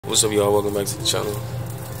What's up, y'all? Welcome back to the channel.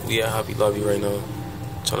 We at Happy Lobby right now,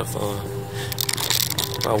 trying to find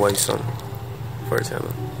my wife something for her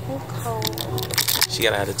channel. She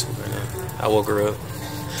got an attitude right now. I woke her up.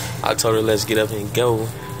 I told her let's get up and go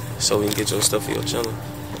so we can get your stuff for your channel.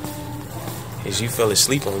 And she fell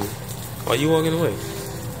asleep on me. Why you walking away?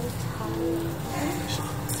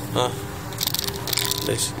 Huh?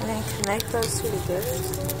 Listen. And then connect those two together.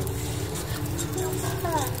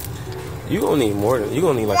 You gonna need more than, you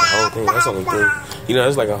gonna need like a whole thing. That's the only thing. You know,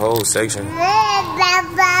 it's like a whole section.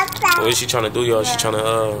 What is she trying to do, y'all? She trying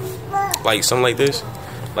to, like something like this.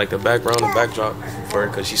 Like the background and backdrop for her,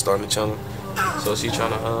 because she's starting the channel. So she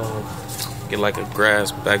trying to get like a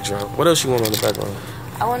grass backdrop. What else you want on the background?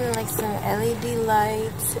 I wanted like some LED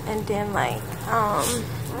lights and then like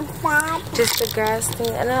just the grass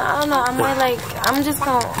thing. And I don't know, I might like, I'm just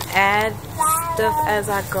gonna add stuff as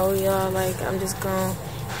I go, y'all. Like I'm just gonna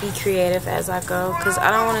be creative as I go, because I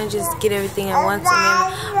don't want to just get everything at once and then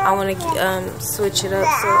I want to switch it up.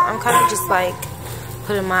 So I'm kind of just like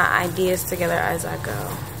putting my ideas together as I go.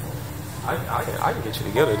 I can get you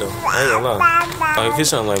together though. I ain't gonna lie. Like, if it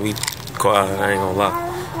sound like we quiet, I ain't gonna lie.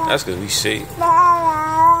 That's because we sick. We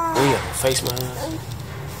got no face mask.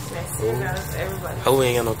 Oh, we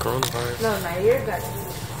ain't got no coronavirus. No, Nair got it.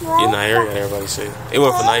 Yeah, Nair got everybody sick. It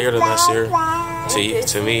went from Nair to Nasir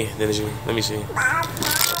to me. Then it's you. Let me see. I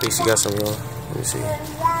think she got some, y'all. Let me see.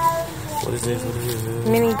 What is this? What is this?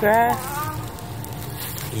 Mini grass.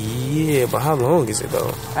 Yeah, but how long is it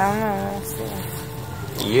though? I don't know. Let's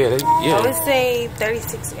see. Yeah, I would say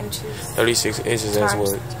 36 inches. 36 inches, that's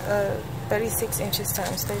what? 36 inches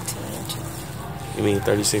times 13 inches. You mean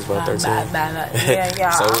 36 by 13?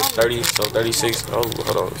 Yeah. So 30, so 36, oh,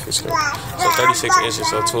 hold on. So 36 inches,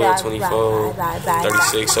 so 12, 24,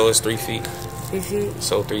 36, so it's 3 feet. 3 feet.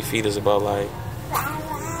 So 3 feet is about like,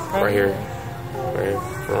 right here.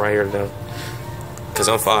 From right here down. Cause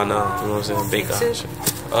I'm 5'9", you know what I'm saying? Big guy.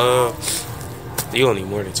 You gonna need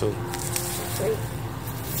more than 2.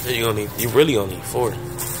 You really gonna need 4.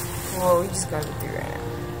 Well, we just got to 3 right now.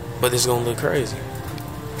 But it's gonna look crazy.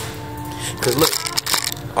 Cause look,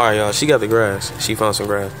 all right, y'all. She got the grass. She found some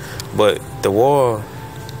grass, but the wall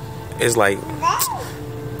is like.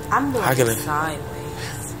 I'm doing it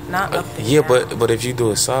sideways, not up. Yeah, but if you do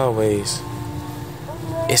it sideways,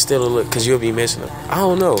 it still look. Cause you'll be missing it. I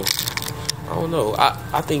don't know.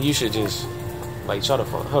 I think you should just like try to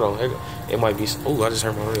find. Hold on. It might be. Oh, I just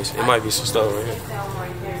hurt my wrist. It might be some stuff right here.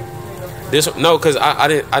 This no, cause I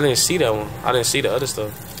didn't see that one. I didn't see the other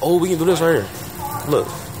stuff. Oh, we can do this right here. Look,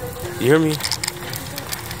 you hear me?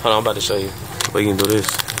 Hold on, I'm about to show you. But you can do this.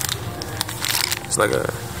 It's like a,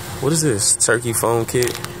 what is this? Turkey foam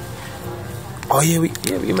kit. Oh yeah, we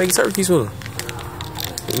can make turkeys with them.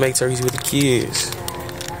 We make turkeys with the kids.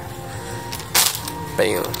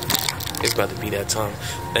 Bam. It's about to be that time.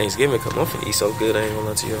 Thanksgiving come. I'm finna eat so good, I ain't gonna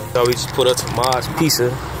lie to y'all. So we just put up to Mod's pizza.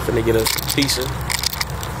 Finna get us some pizza.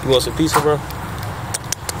 You want some pizza, bro?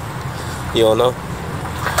 You don't know?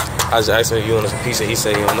 I just asked him if you want some pizza. He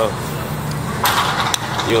said he don't know.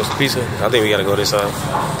 You want some pizza? I think we gotta go this side.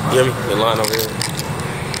 You hear me? The line over here.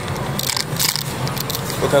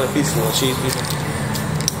 What kind of pizza you want? Cheese pizza?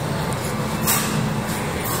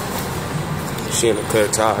 She in the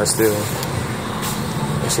cut tie still.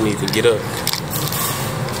 She needs to get up.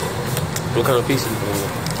 What kind of pizza you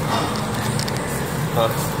want? Huh?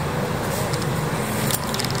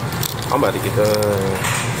 I'm about to get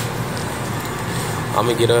I'm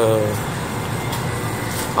gonna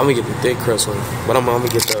get the thick crust one, but I'm gonna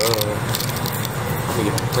get the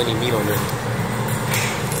plenty meat on there.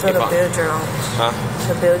 So to build your own. Huh?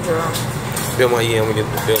 To build your own. Build my, yeah, I'm gonna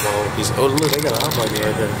get build my own piece. Oh look, they got a hot pocket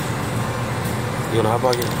right there. You want a hot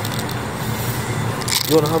pocket?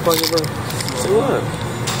 You want a hot pocket, bro? Say what?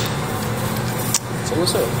 Say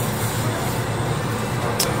what's up?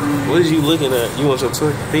 What is you looking at? You want your toy?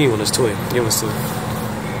 I think you want this toy. Give us toy.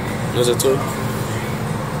 You want your toy?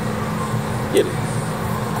 Get it.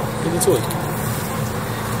 Get the toy.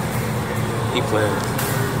 He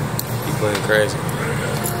playing crazy.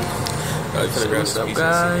 What's up,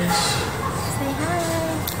 guys? Say hi.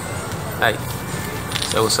 Hey.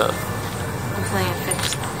 Say what's up. I'm playing fetch.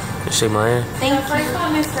 Just shake my hand. Thank you. First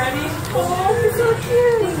one is ready. Oh, you're so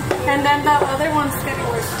cute. And then the other one's gonna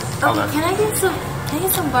work. Okay, can I get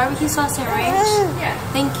some barbecue sauce and ranch? Yeah.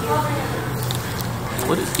 Thank you.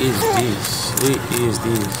 What is this? What is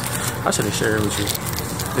this? I should have shared it with you.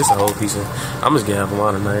 This is a whole pizza. I'm just gonna have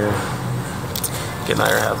mine and Nair. Get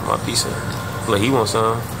Nair half of my pizza. Look, he wants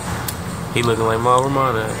some. He looking like mom. Where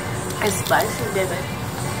mine at? It's spicy, baby.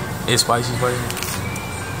 It's spicy, spicy.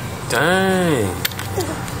 Dang.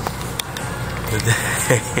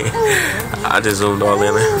 I just zoomed all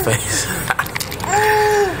in her face.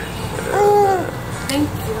 Thank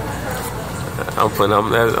you. I'm putting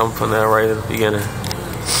that right at the beginning.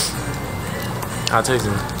 I'll taste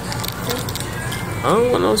it. I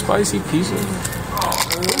don't want no spicy pizza. Ooh,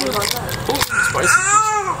 spicy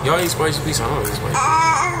pizza. Y'all eat spicy pizza? I don't eat spicy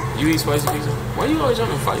pizza. You eat spicy pizza? Why you always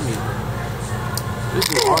trying to fight me? This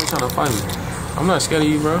is always trying to fight me. I'm not scared of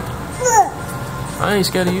you, bro. I ain't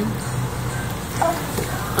scared of you.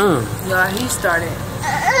 Y'all, he started.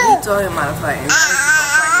 He told him how to fight.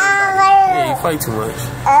 Yeah, you fight too much.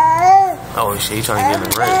 Oh shit, he trying to get in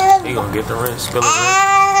the wrench. He gonna get the wrench, spill the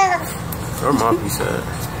wrench. Where my pizza at?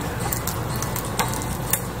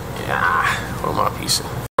 Yeah, where my pizza?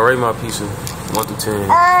 I rate my pizza 1 to 10.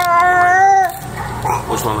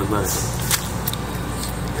 Which one looks better?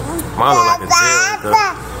 Mine look like a jail.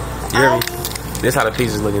 You hear me? This how the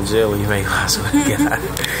pizzas look in jail when you make them.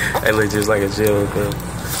 They look just like a jail.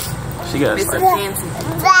 She got spicy.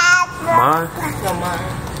 Mine? No,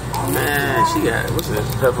 mine. Man, she got, what's this?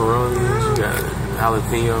 Pepperoni. She got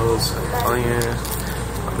jalapenos,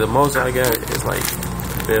 onions. The most I got is like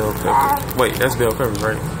bell pepper. Wait, that's bell peppers,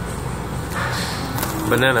 right?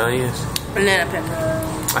 Banana onions. Banana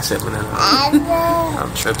pepper. I said banana onions.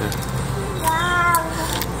 I'm tripping.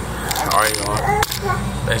 Alright, y'all.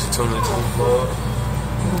 Thanks for tuning into this vlog.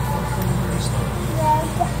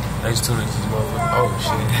 Thanks for tuning into this motherfucker. Oh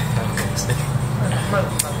shit.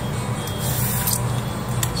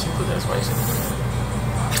 She put that spice in there.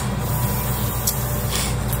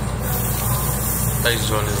 Thanks for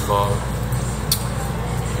joining this vlog.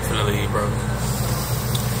 Finna leave, bro.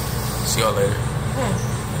 See y'all later.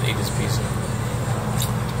 Eat this pizza.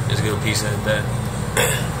 It's a good pizza at that.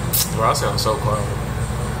 Bro, I sound so quiet.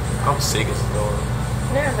 I'm sick as a dog.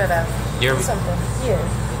 Never that up. You hear me? Something.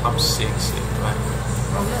 Yeah. I'm sick. Like,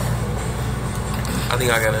 I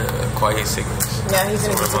think I got a quiet sickness. Yeah, he's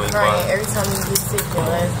gonna get to crying. Every time you get sick, your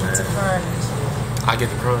ass gets to crying. I get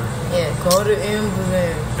to crying. Yeah, call the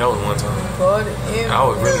ambulance. That was one time. Call the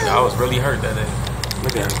ambulance. I was really hurt that day.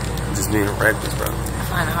 Look at him. Just being reckless, bro. I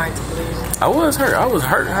find it hard to believe. I was hurt. I was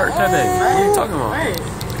hurt that day. What are you talking about? Right.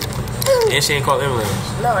 And she ain't called ambulance.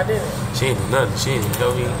 No, I didn't. She ain't do nothing. She ain't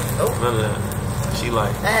tell me none of that. She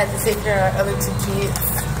like. I had to take care of our other 2 kids.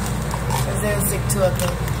 Because they were sick too, I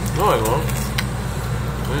think. No, I won't.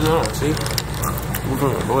 No, see? We're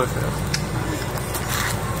doing a boy fast.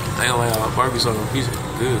 I ain't gonna lie, our barbecue sauce on pizza.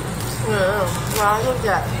 Good. No, look at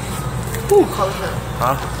that. Ooh, close up.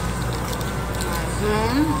 Huh?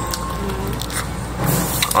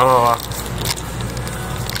 Oh,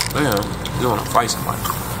 damn. You wanna fight somebody?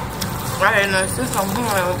 I didn't know this one.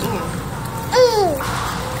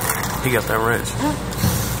 He got that wrench.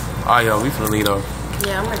 Alright, y'all, we finna leave though.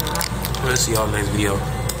 Yeah, I'm ready. We'll see y'all next video.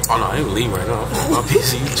 Oh no, I ain't leaving right now. My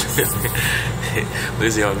PC, you tripping.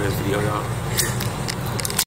 We'll see y'all next video, y'all.